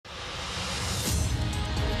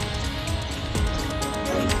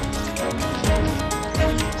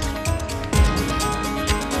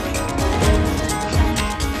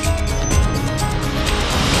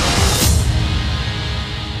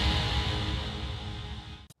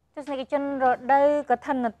ទស្សនិកជនរដូវក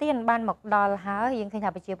ឋិនទានបានមកដល់ហើយយើងឃើញថា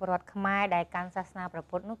ប្រជាពលរដ្ឋខ្មែរដែលកាន់សាសនាព្រះ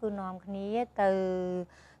ពុទ្ធនោះគឺនាំគ្នាទៅ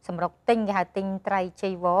សម្រុកទិញគេហៅទិញត្រីចី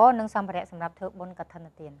វរនិងសម្ភារៈសម្រាប់ធ្វើបុណ្យកឋិន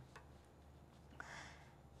ទាន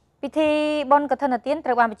ពិធីបុណ្យកឋិនទានត្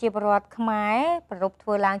រូវបានប្រជាពលរដ្ឋខ្មែរប្រារព្ធធ្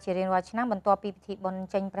វើឡើងជារៀងរាល់ឆ្នាំបន្ទាប់ពីពិធីបុណ្យ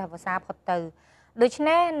ចេញព្រះវស្សាផុតទៅដូច្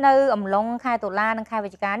នេះនៅអំឡុងខែតុលានិងខែវិ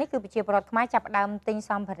ច្ឆិកានេះគឺប្រជាពលរដ្ឋខ្មែរចាប់ផ្ដើមទិញ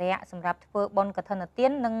សម្ភារៈសម្រាប់ធ្វើបុណ្យកឋិនទា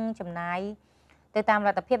ននិងចំណាយទៅតាមល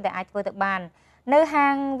ទ្ធភាពដែលអាចធ្វើទៅបាននៅហា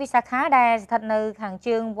ងវិសាខាដែលស្ថិតនៅខាង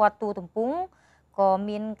ជើងវត្តទូទំពុងក៏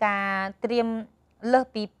មានការត្រៀមលើស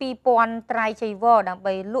ពី2000ត្រៃចីវរដើម្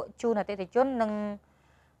បីលក់ជូនអតិថិជននិង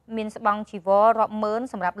មានស្បង់ចីវររាប់ម៉ឺន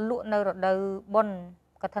សម្រាប់លក់នៅរដូវបុណ្យ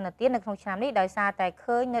កឋិនទាននៅក្នុងឆ្នាំនេះដោយសារតែ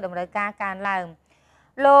ឃើញនៅតម្រូវការកើនឡើង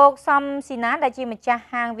លោកសំស៊ីណានដែលជាម្ចាស់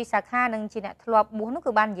ហាងវិសាខានិងជាអ្នកធ្លាប់បួសនោះ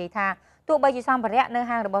គឺបាននិយាយថាទោះបីជាសម្ភារៈនៅ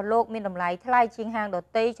ហាងរបស់លោកមានតម្លៃថ្លៃជាងហាងដ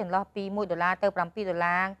ទៃចន្លោះពី$1ទៅ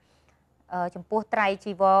$7ចំពោះត្រៃ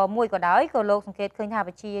ជីវរមួយក៏ដោយក៏លោកសង្កេតឃើញថា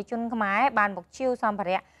ប្រជាជនខ្មែរបានមកជាវសម្ភា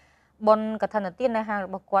រៈបុណ្យកឋិនទាននៅហាងរ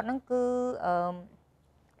បស់គាត់ហ្នឹងគឺ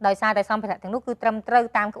ដោយសារតែសម្ភារៈទាំងនោះគឺត្រឹមត្រូវ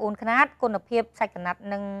តាមក្បួនខ្នាតគុណភាពសាច់ក្រណាត់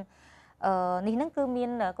និងនេះហ្នឹងគឺមាន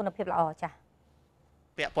គុណភាពល្អចាស់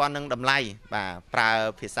ពាក់ព័ន្ធនឹងតម្លៃបាទប្រើ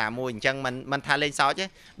ភាសាមួយអញ្ចឹងមិនថាលេងសើចទេ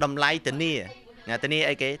តម្លៃធានា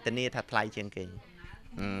អីគេធានាថាថ្លៃជាងគេ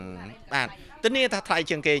បាទធានាថាថ្លៃ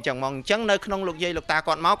ជាងគេអញ្ចឹងមកអញ្ចឹងនៅក្នុងលោកយាយលោកតា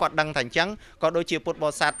គាត់មកគាត់ដឹងថាអញ្ចឹងក៏ដូចជាពុទ្ធប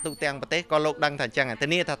រិស័ទទូទាំងប្រទេសក៏លោកដឹងថាអញ្ចឹងធា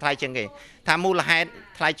នាថាថ្លៃជាងគេថាមូលហេតុ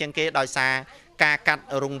ថ្លៃជាងគេដោយសារការកាត់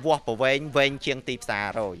រង្វាស់ប្រវែងវែងជាងទីផ្សារ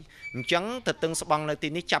រយអញ្ចឹងទៅទឹងស្បង់នៅទី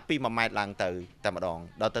នេះចាប់ពី1ម៉ែត្រឡើងទៅតែម្ដង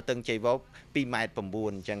ដល់ទៅទឹងជ័យវោ2.9 ម៉ែត្រ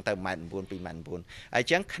អញ្ចឹងទៅ1.9 ម៉ែត្រ2.9 ម៉ែត្រ9ហើយអ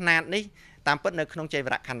ញ្ចឹងຂະຫນាតនេះតាមពិតនៅក្នុងចៃវ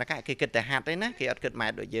រៈខណ្ឌកៈគេគិតតែហាត់ទេណាគេអត់គិតម៉ែ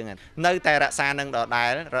ត្រដូចយើងនៅតែរក្សានឹងដដែ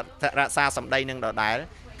លរក្សាសម្ដីនឹងដដែល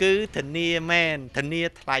គឺធានាមែនធានា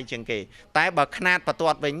ថ្លៃជាងគេតែបើຂະຫນាតបន្ទា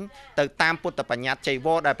ត់វិញទៅតាមពុទ្ធបញ្ញត្តិចៃវ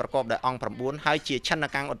រដែលប្រកបដោយអង្គ9ហើយជាឆន្ទ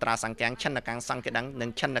កាំងឧត្រាសង្កាំងឆន្ទកាំងសង្កេតនិ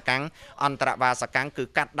ងឆន្ទកាំងអន្តរវាសកាំងគឺ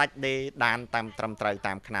កាត់ដាច់ដេដានតាមត្រឹមត្រូវ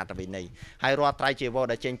តាមຂະຫນាតវិន័យហើយរាល់ត្រៃចៃវរ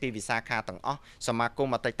ដែលចេញពីវិសាខាទាំងអស់សមាគម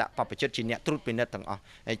អតីតបព្វជិតជាអ្នកត្រួតពិនិត្យទាំងអស់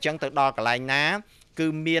អញ្ចឹងទៅដល់កន្លែងណាគឺ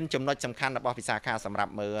មានចំណុចសំខាន់របស់វិសាខាសម្រា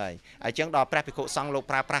ប់មើលហើយអញ្ចឹងដល់ព្រះភិក្ខុសង្ឃលោក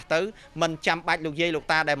ប្រើប្រាស់ទៅមិនចាំបាច់លោកយាយលោក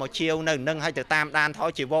តាដែលមកជាវនៅនឹងឲ្យទៅតាមដានថយ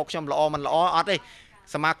ជីវរខ្ញុំល្អមិនល្អអត់ទេ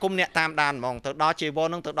សមាគមអ្នកតាមដានហ្មងទៅដល់ជីវរ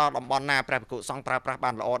នឹងទៅដល់តំបន់ណាព្រះភិក្ខុសង្ឃប្រើប្រាស់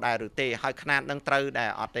បានល្អដែរឬទេហើយຂະຫນាតនឹងត្រូវដែរ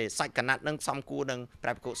អត់ទេសាច់កណាត់នឹងសមគួរនឹងព្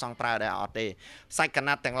រះភិក្ខុសង្ឃប្រើដែរអត់ទេសាច់ក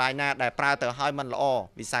ណាត់ទាំងឡាយណាដែលប្រើទៅហើយមិនល្អ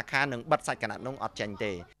វិសាខានឹងបិទសាច់កណាត់នោះអត់ចេញ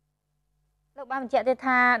ទេលោកបានបញ្ជាក់ទៀត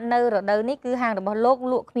ថានៅរដូវនេះគឺហាងរបស់លោក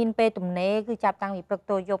លក់គ្មានពេលទំនេរគឺចាប់តាំងពីព្រឹក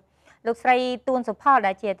ទល់យប់លោកស្រីទួនសុផល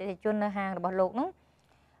ដែលជាអតិថិជននៅហាងរបស់លោកនោះ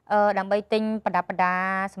ដើម្បីទិញប្រដាប់ប្រដា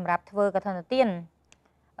សម្រាប់ធ្វើកឋិនទាន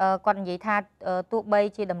គាត់និយាយថាទោះបី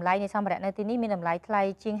ជាតម្លៃនៃសម្ភារៈនៅទីនេះមានតម្លៃថ្លៃ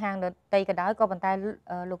ជាងហាងដទៃក៏ដោយក៏ប៉ុន្តែ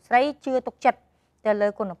លោកស្រីជឿទុកចិត្តទៅលើ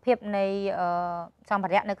គុណភាពនៃសម្ភា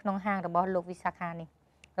រៈនៅក្នុងហាងរបស់លោកវិសាខានេះ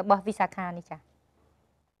របស់វិសាខានេះចា៎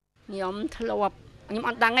ខ្ញុំធ្លាប់ខ្ញុំ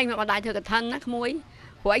អត់ដឹងឯងខ្ញុំអត់ដែរធ្វើកឋិនណាក្មួយ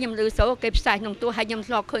ព្រោះខ្ញុំឮសូរគេផ្សាយក្នុងទូហើយខ្ញុំ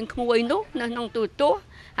ធ្លាប់ឃើញក្មួយនោះនៅក្នុងទូ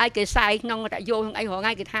ហើយគេផ្សាយក្នុងរយោក្នុងអីរងថ្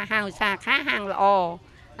ងៃគេថាហាងវិសាខាហាងល្អ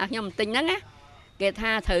ខ្ញុំមិនទិញហ្នឹងណាគេ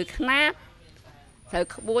ថាត្រូវຂະຫນាតត្រូវ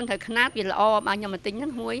ក្បួនត្រូវຂະຫນាតវាល្អបាទខ្ញុំមិនទិញហ្នឹ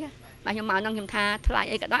ងក្មួយបាទខ្ញុំមកហ្នឹងខ្ញុំថាថ្លៃ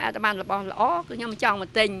អីក៏ដោយអត់បានរបស់ល្អគឺខ្ញុំចង់មក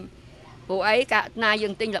ទិញព្រោះអីកាលណាយើ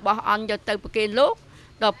ងទិញរបស់អន់យកទៅប្រគេនលោក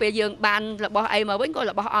ដល់ពេលយើងបានរបស់អីមកវិញក៏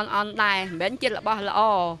របស់អន់ដែរមិនមែនជារបស់ល្អ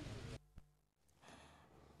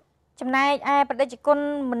ចំណែកឯបដិជគុណ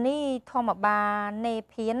មនីធម្មបាលនេ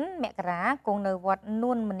ភៀនមករាគង់នៅវត្ត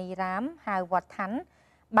នួនមនីរាមហៅវត្តឋាន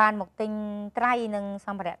បានមកទិញត្រៃនិងស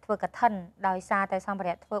ម្ភារៈធ្វើកឋិនដោយសារតែសម្ភា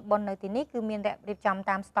រៈធ្វើបុណ្យនៅទីនេះគឺមានរៀបចំ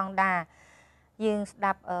តាមស្តង់ដារយើងស្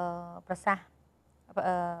ដាប់ប្រសាសន៍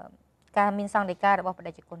ការមានសង្ឃដីការបស់ប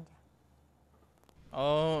ដិជគុណចាអូ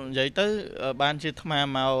និយាយទៅបានជាថ្ម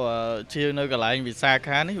មកជានៅកន្លែងវិសា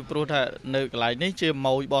ខានេះព្រោះថានៅកន្លែងនេះជា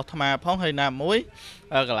ម៉ួយរបស់ថ្មផងហើយណាមួយ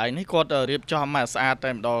កន្លែងនេះគាត់រៀបចំមកស្អាត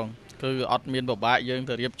តែម្ដងគឺអត់មានពិបាកយើង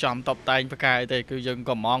ទៅរៀបចំតុបតែងផ្កាយទេគឺយើង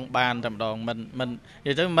ក៏មងបានតែម្ដងមិននិ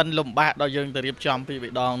យាយទៅមិនលំបាកដល់យើងទៅរៀបចំពី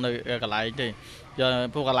ម្ដងនៅកន្លែងទេ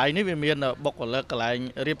ព្រោះកន្លែងនេះវាមានបុគ្គលិកកន្លែង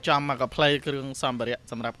រៀបចំមកកាផ្លេគ្រឿងសម្ភារៈ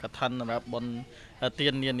សម្រាប់កឋិនសម្រាប់បុណ្យទា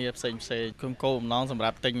ននានាផ្សេងគំគោបំណងសម្រា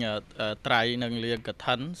ប់ទិញត្រៃនិងលាងក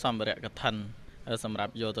ឋិនសម្ភារៈកឋិនសម្រា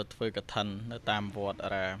ប់យកទៅធ្វើកឋិននៅតាមវត្ត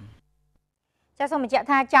អារាមចាសសូមបញ្ជាក់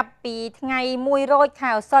ថាចាប់ពីថ្ងៃ1រោច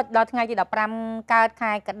ខែឧសចដល់ថ្ងៃទី15កើត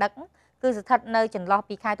ខែកដិកគឺស្ថិតនៅចន្លោះ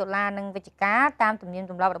ពីខែតុលានិងវិច្ឆិកាតាមទំនៀម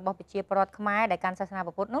ទម្លាប់របស់ប្រជាពលរដ្ឋខ្មែរដែលកាន់សាសនា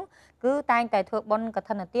ពុទ្ធនោះគឺតែងតែធ្វើបុណ្យក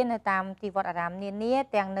ឋិនទាននៅតាមទីវត្តអារាមនានា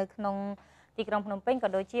ទាំងនៅក្នុងទីក្រុងភ្នំពេញក៏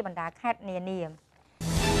ដូចជាបណ្ដាខេត្តនានា